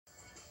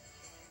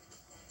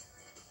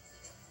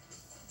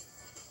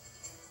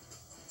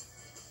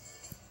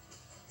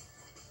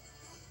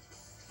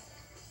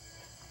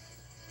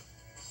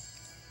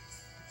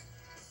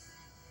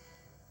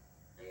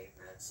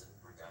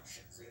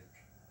Productions Inc.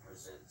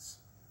 presents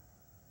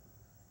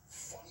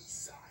Funny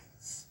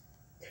Signs.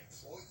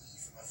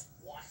 Employees must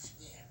wash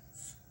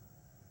hands.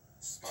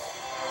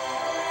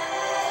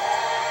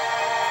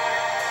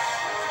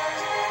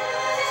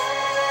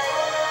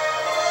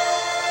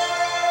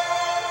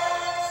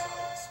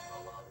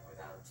 Allowed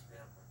without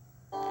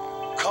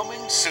them.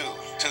 Coming soon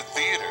to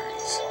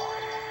theaters.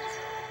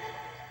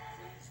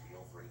 Please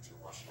feel free to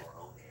wash your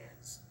own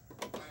hands.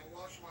 I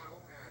wash my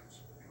own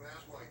hands. You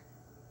asswipe.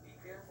 Be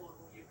careful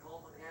who you call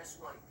an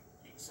asswipe,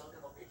 you son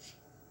of a bitch.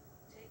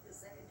 Take the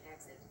second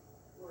exit.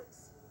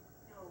 Woods.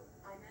 No,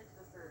 I meant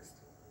the first.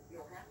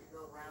 You'll have to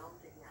go round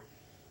again.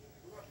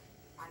 Look,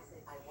 I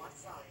think I want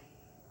sign.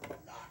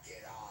 Knock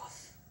it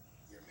off.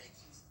 You're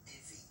making me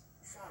dizzy.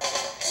 Sorry.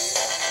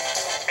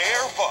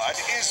 Air Bud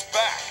is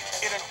back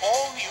in an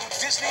all-new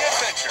Disney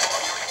adventure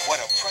when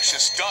a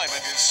precious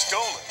diamond is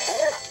stolen.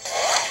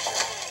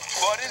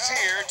 Bud is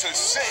here to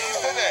save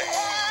the day.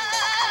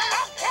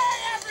 Okay,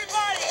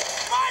 everybody!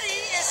 Money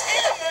is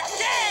in the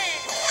game!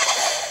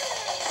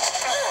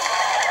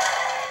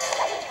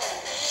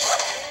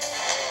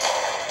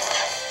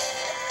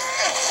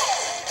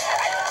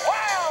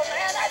 Wow,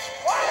 man, that's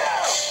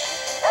wild!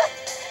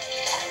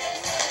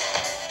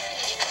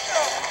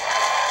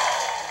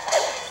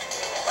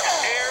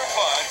 Air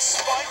Bud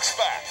Spikes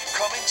Back,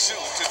 coming soon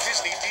to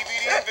Disney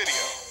DVD and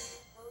video.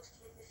 Most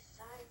kid this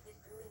size is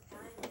doing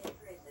time in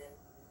prison.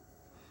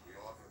 We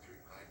offer 3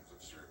 kinds of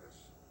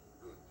service.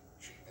 Good,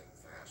 cheap, and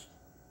fast.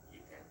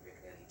 You can pick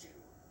any two.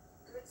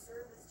 Good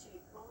service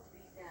cheap won't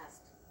be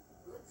fast.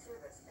 Good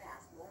service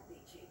fast won't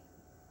be cheap.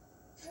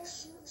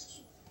 Fresh service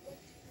cheap won't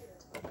be good.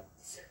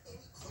 Is there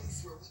any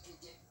place where we can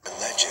get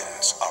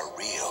Legends are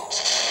real,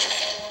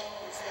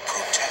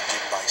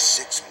 protected by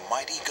 6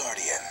 mighty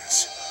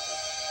guardians,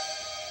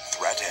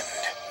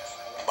 threatened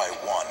by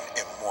one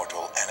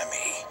immortal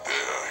enemy.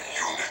 Their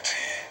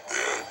unity,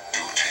 their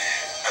duty,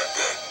 and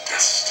their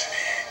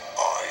destiny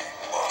I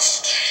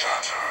must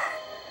shatter.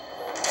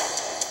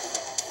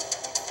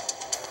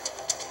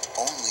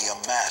 Only a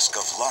mask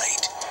of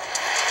light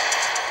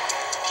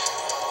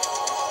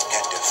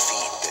can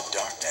defeat the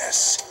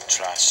darkness.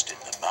 Trust in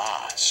the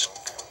mask.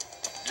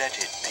 Let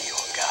it be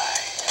your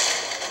guide.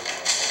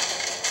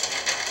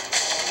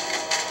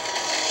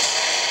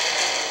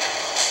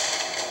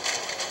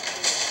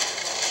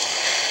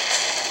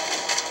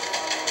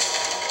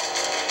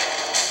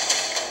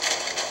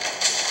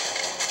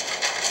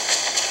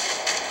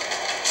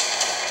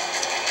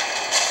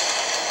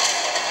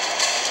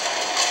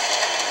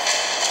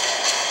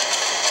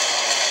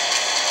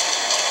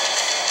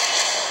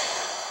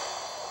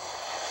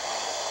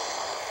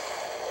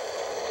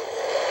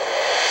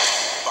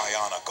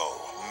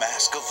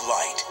 Mask of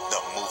Light,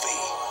 the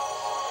movie.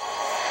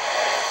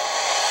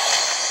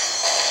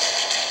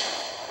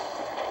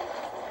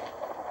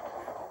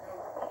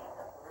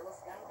 Guerrilla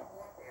Scout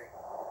warfare.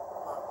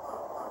 Ha ha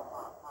ha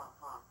ha ha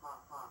ha ha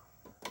ha.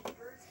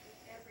 Birds eat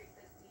every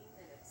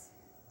 15 minutes.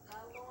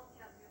 How long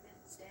have you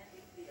been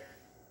standing here?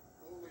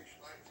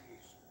 Foolish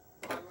nighties.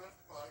 I left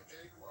my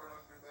jaguar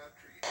under that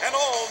tree. An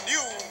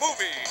all-new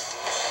movie,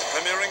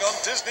 premiering on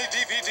Disney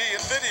DVD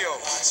and video.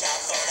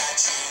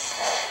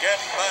 Get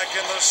back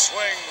in the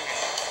swing,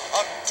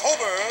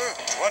 October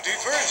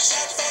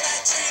 21st.